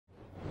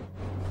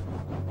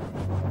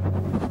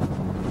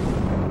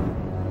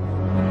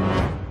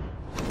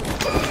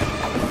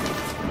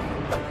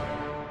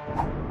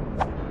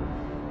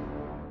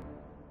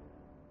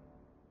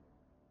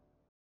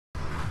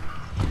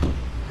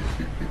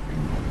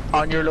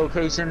On your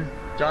location,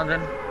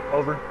 Jonathan.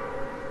 Over.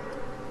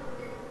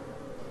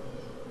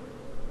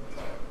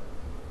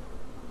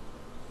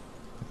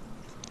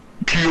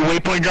 To your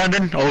waypoint,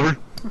 Jonathan. Over.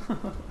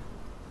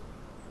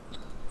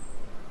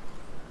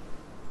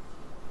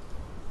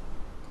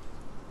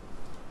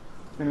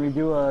 Can we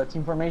do a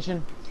team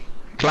formation?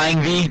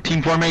 Flying V,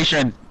 team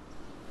formation.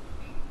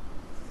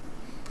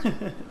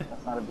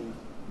 That's not a B,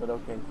 but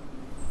okay.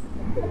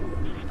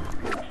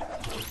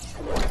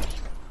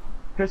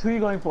 Chris, who are you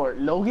going for?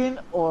 Logan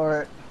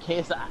or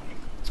KSI?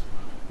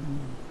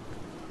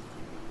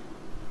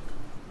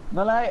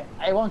 No lie,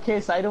 I want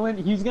KSI to win.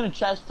 He's gonna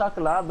trash talk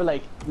a lot, but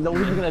like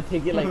Logan's gonna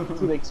take it like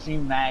to the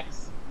extreme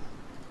max.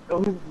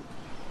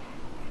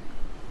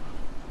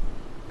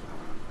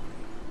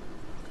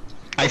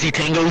 I see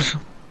tangos.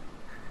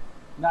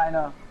 Nah, I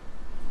know.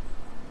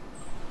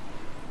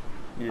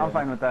 Yeah. I'm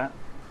fine with that.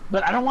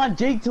 But I don't want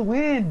Jake to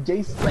win.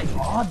 Jake's like,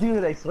 oh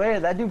dude, I swear,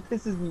 that dude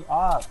pisses me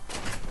off.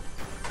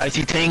 I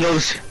see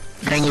tangos.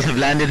 Tangos have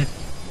landed.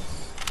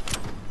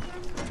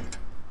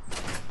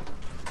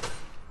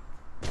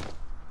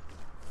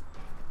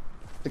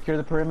 Secure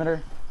the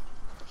perimeter.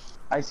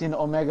 I see an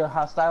Omega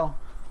hostile.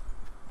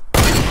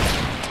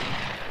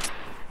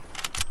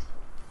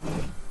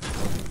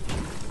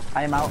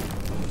 I am out.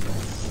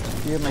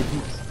 You have my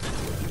peeps.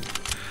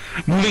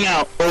 Moving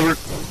out. Over.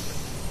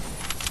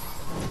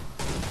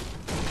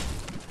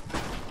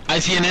 I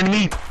see an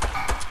enemy.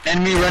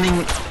 Enemy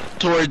running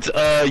towards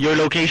your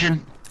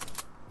location.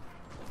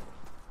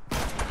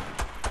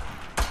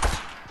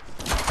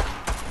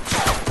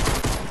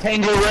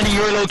 Tango running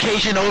your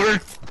location. Over.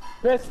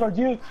 Chris, for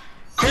you.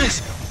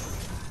 Chris.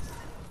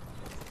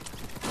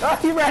 Oh,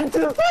 he ran to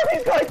the farm.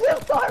 He's going to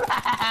the farm.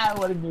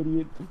 What an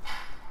idiot.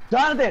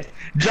 Jonathan.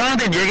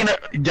 Jonathan, you're gonna.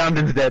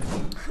 Jonathan's dead.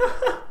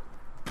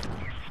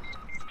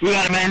 We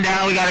got a man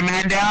down. We got a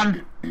man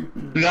down.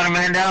 We got a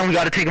man down. We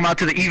got to take him out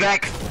to the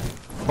evac.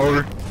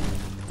 Over.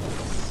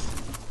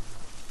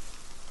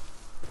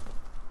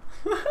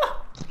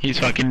 He's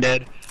fucking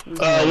dead.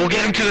 We'll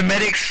get him to the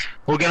medics.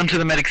 We'll get him to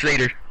the medics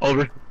later.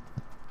 Over.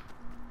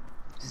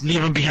 Just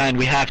leave him behind.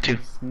 We have to.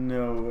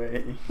 No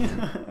way.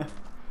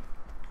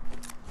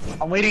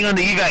 I'm waiting on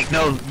the evac.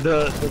 No,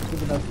 the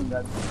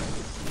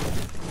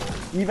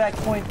Evac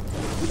point.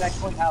 Evac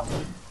point out.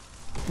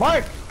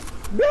 Mark!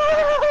 No!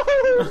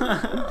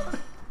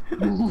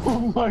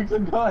 Mark's a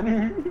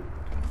goner.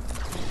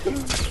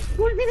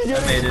 What did he I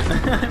get? made it.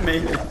 I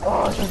made it.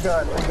 Oh, thank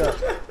God, thank God.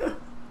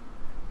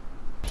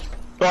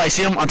 Oh, I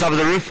see him on top of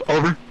the roof.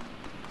 Over.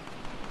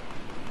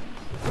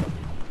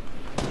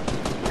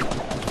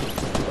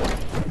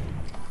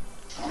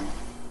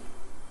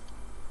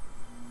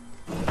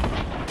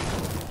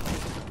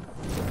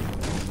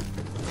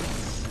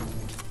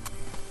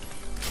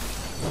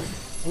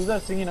 Who's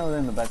that singing over there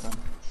in the background?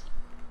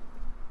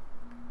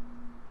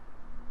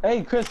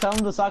 Hey, Chris, tell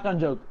him the sock on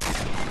joke.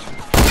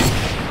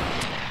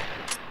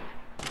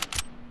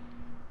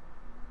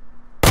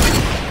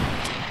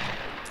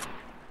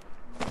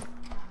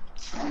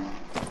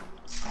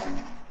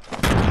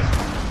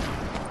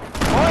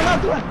 Oh,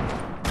 not one!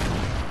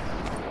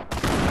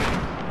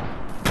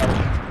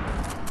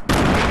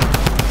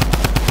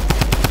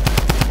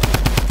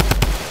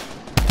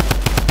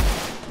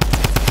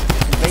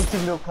 Baked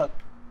in milk cup.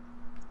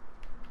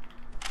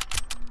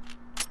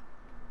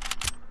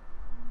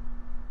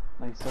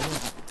 Nice.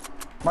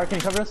 Mark, can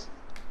you cover us?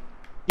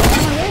 Yeah, I'm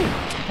on my way.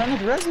 I'm trying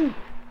to res you.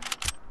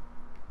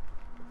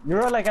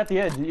 You're like at the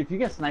edge. If you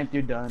get sniped,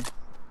 you're done.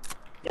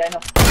 Yeah, I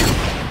know.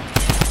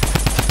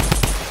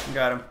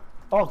 Got him.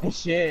 Oh, good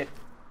shit.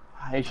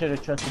 I should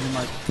have trusted you,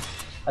 Mark.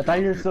 I thought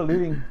you were still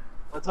looting.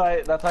 That's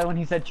why when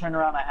he said turn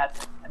around, I had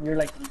to. And you're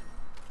like,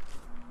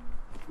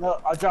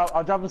 no, I'll drop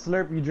a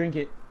slurp. You drink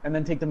it, and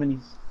then take the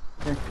minis.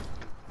 Here,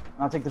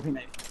 I'll take the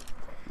peanut.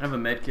 I have a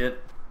med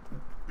kit.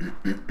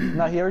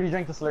 No, he already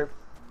drank the slurp.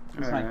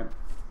 It's fine. Alright.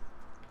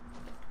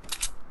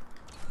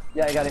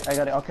 Yeah, I got it.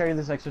 I'll carry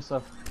this extra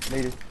stuff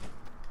later.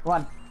 Come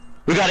on.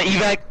 We got an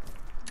evac.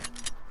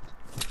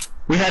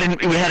 We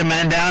had a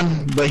man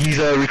down, but he's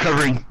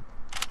recovering.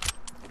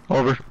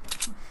 Over.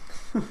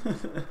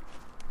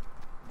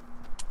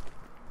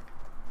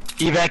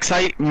 Evac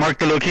site. Mark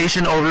the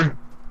location. Over.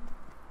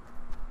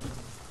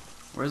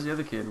 Where's the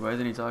other kid? Why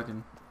isn't he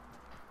talking?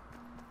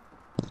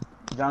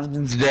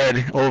 Jonathan's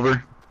Dead.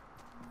 Over.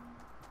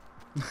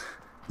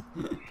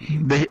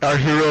 Our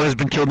hero has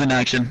been killed in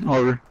action.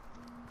 Over.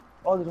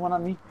 Oh, there's one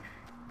on me.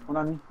 One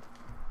on me.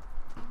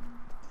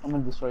 I'm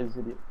gonna destroy this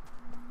idiot.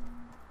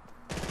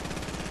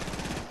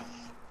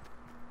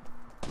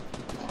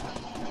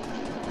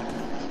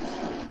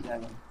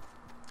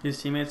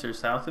 His teammates are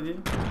south of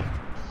you?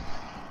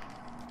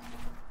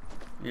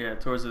 Yeah,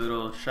 towards the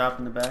little shop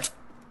in the back.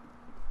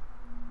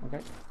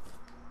 Okay.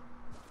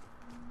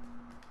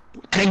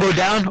 Tango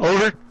down.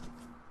 Over.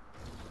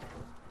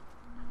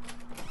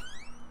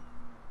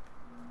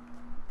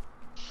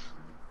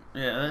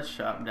 Yeah, that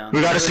shop down We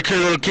there. gotta secure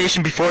the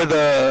location before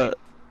the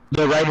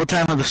arrival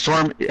time of the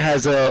storm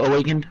has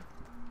awakened.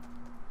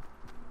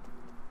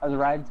 Has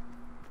arrived.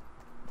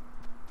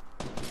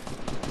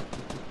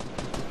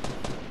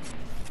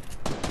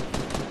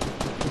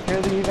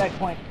 Secure the evac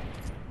point.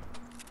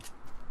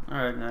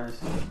 Alright, nice.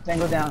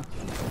 Tango down.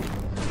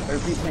 I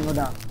repeat, tango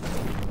down.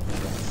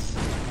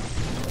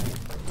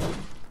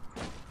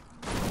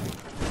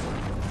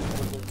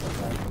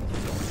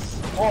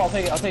 Oh, I'll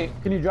take it, I'll take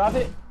it. Can you drop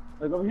it?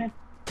 Like over here?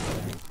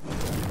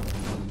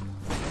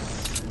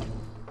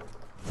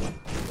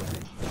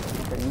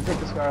 Okay, you take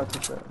the scar, I'll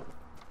take the...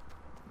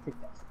 Take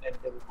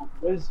that double pump.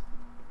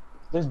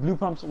 There's blue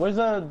pumps. Where's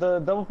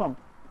the double pump?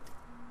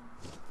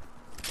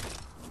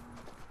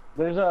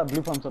 There's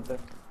blue pumps up there.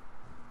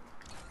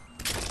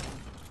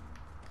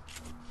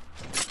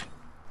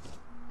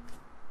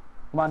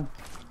 Come on.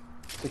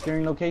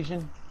 Securing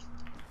location.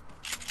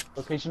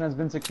 Location has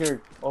been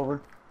secured.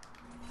 Over.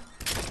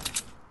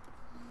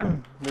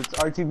 It's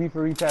RTB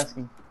for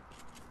retasking.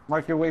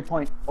 Mark your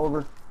waypoint.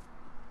 Over.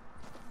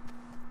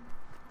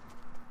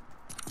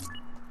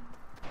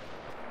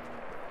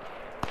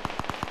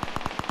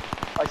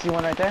 I see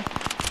one right there.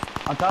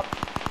 On top.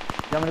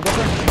 You want me to go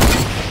for it?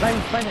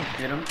 Snipe him.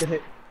 Get him. Good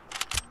hit.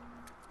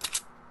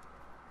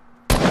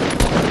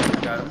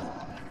 Got him.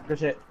 Good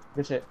shit.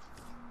 Good shit.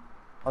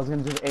 I was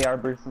gonna just AR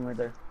burst him right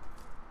there.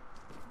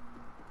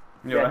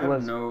 Yo, Yeah, I have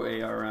was. no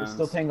AR rounds. It's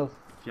still tangled.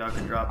 If y'all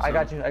can drop some. I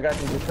got you.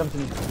 Just come to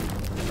me.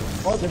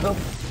 Oh, they're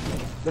building.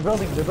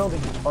 They're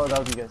building. Oh, that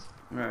was you guys.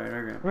 Alright,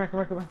 okay.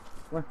 Come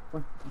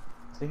here.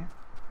 Stay here.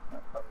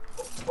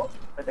 Oh,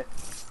 right there.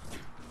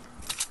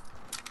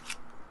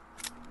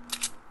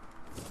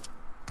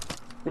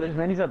 There's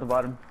minis at the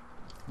bottom.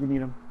 You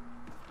need them.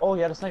 Oh,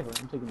 you had a sniper.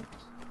 I'm taking it.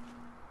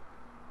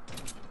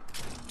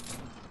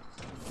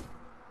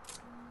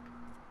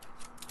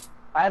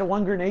 I had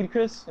one grenade,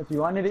 Chris, if you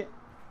wanted it.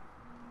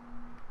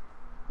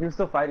 He was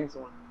still fighting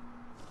someone.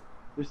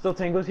 There's still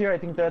tangos here. I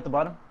think they're at the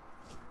bottom.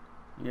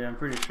 Yeah, I'm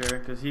pretty sure,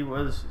 because he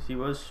was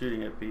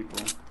shooting at people.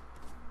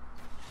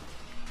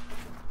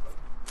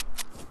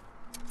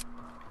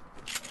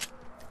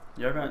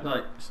 Y'all got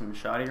like some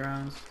shoddy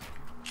rounds?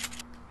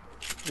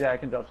 Yeah, I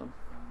can drop some.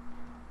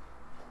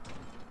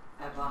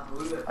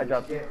 I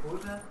dropped it.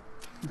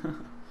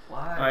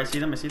 Why? Oh, I see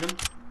them.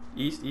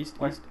 East.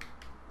 Where? East.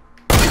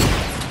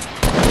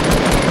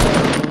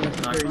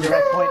 You're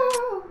at point.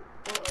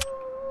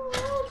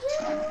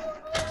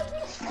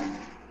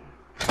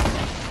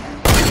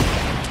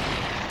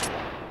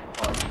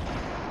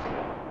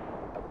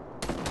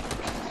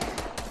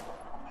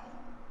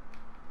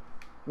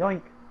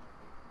 Yoink.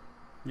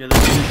 Yeah,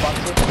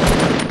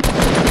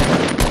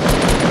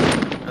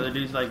 other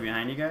dudes like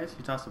behind you guys?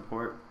 You toss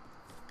support.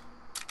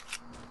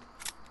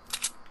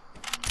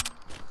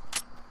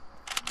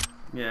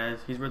 Yeah,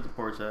 he's where the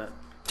port's at.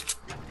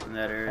 In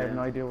that area. I have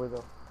no idea where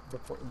the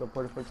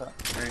porta fort's at.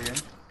 Right here.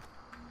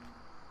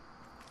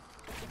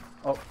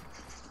 Oh.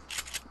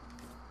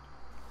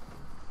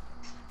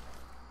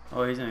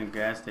 Oh, he's in a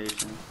gas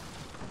station.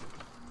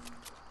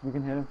 You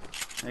can hit him.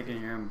 I can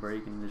hear him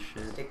breaking this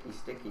shit.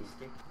 Sticky.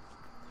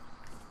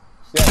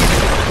 Yeah.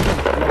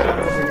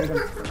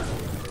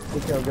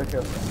 Good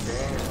kill.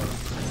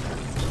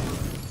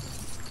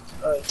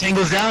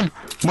 Tangle's down.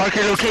 Mark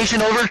your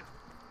location. Over.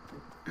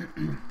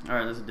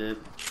 Alright, that's a dip.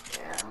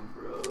 Damn,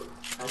 bro.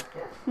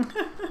 Okay.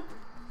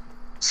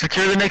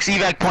 Secure the next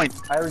evac point.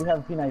 I already have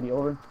a P90.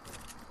 Over.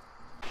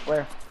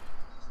 Where?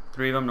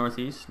 3 of them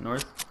northeast.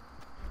 North.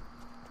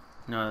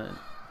 No.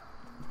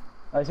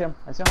 I see him.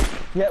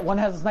 Yeah, one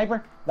has a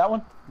sniper. That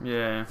one.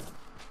 Yeah.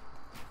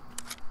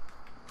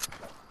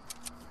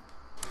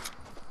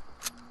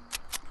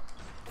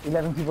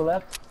 $11 people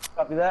left.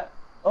 Copy that.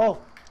 Oh,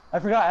 I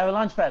forgot. I have a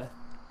launch pad.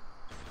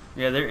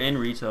 Yeah, they're in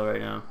retail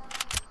right now.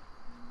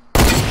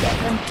 Got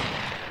him.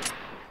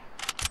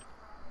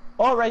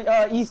 Oh,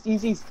 right. East.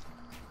 See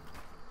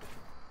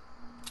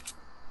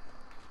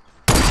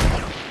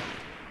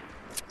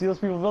those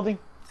people building?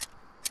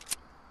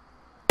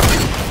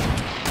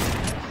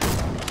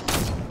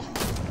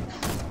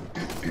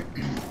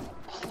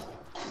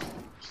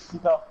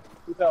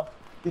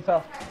 He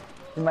fell.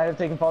 He might have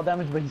taken fall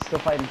damage, but he's still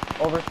fighting.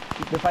 Over.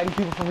 They're fighting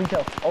people from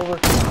retail. Over.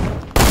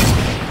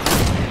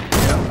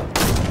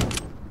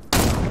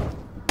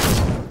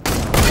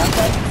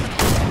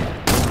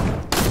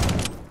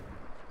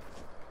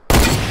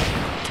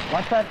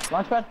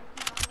 Launch pad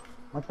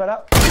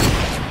out.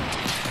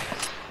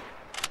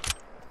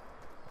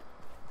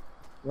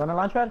 You want a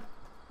launch pad?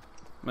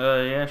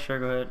 Yeah, sure,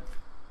 go ahead.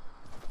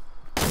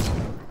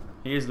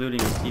 He is looting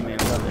his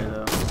teammate over there,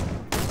 though.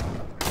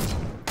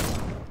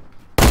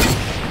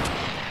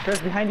 Chris,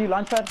 behind you,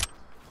 launch pad.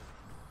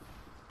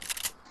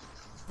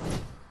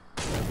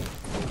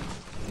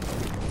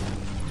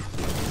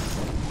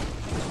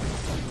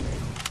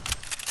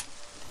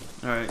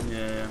 Alright,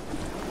 yeah.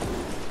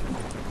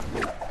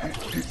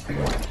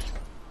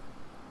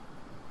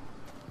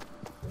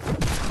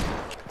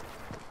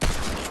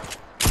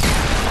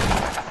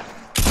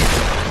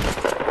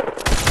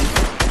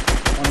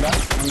 One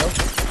low.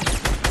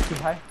 Too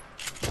high.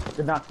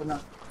 Good knock.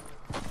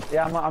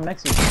 Yeah, I'm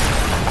next to you.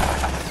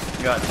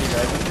 You got 2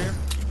 guys in here?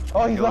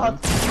 Oh, he's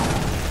locked.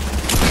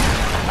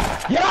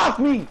 Get off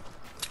me!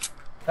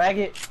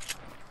 Faggot.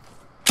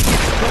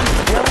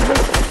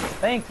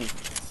 Thank you.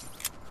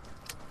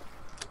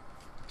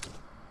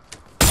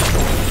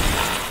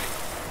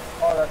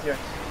 that's yours.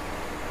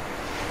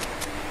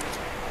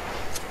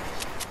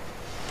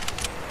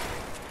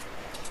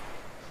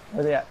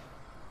 Where they at?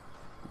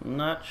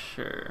 Not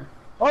sure.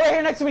 Oh, right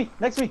here, next to me,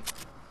 next to me.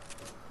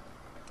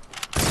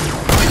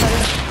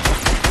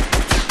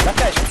 That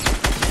guy.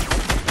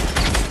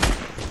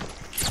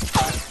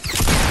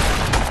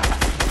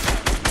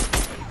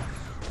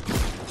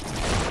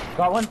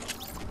 Got one.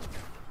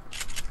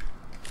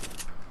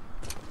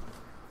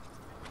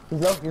 He's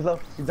low,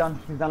 he's down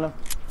low.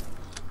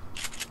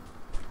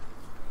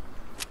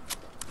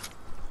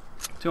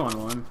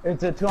 2-on-1.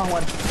 It's a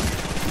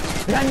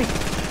 2-on-1. Behind me!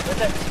 Right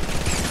there.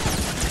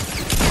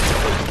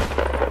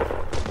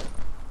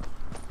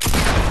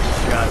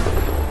 Got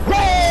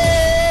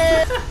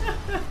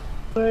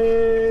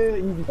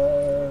Easy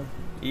dub.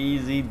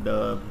 Easy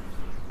dub.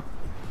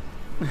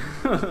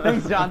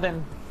 Thanks,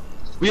 Johnathan.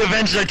 We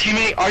avenged our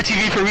teammate,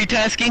 RTV for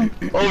retasking.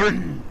 Over.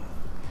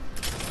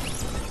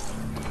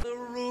 The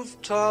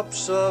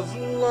rooftops of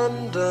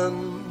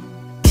London.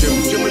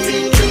 Chim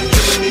chimney, chim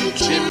chimney,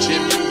 chim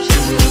chim chim.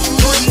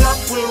 Put up,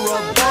 we're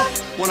a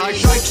buff. When I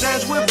shake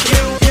hands with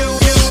you.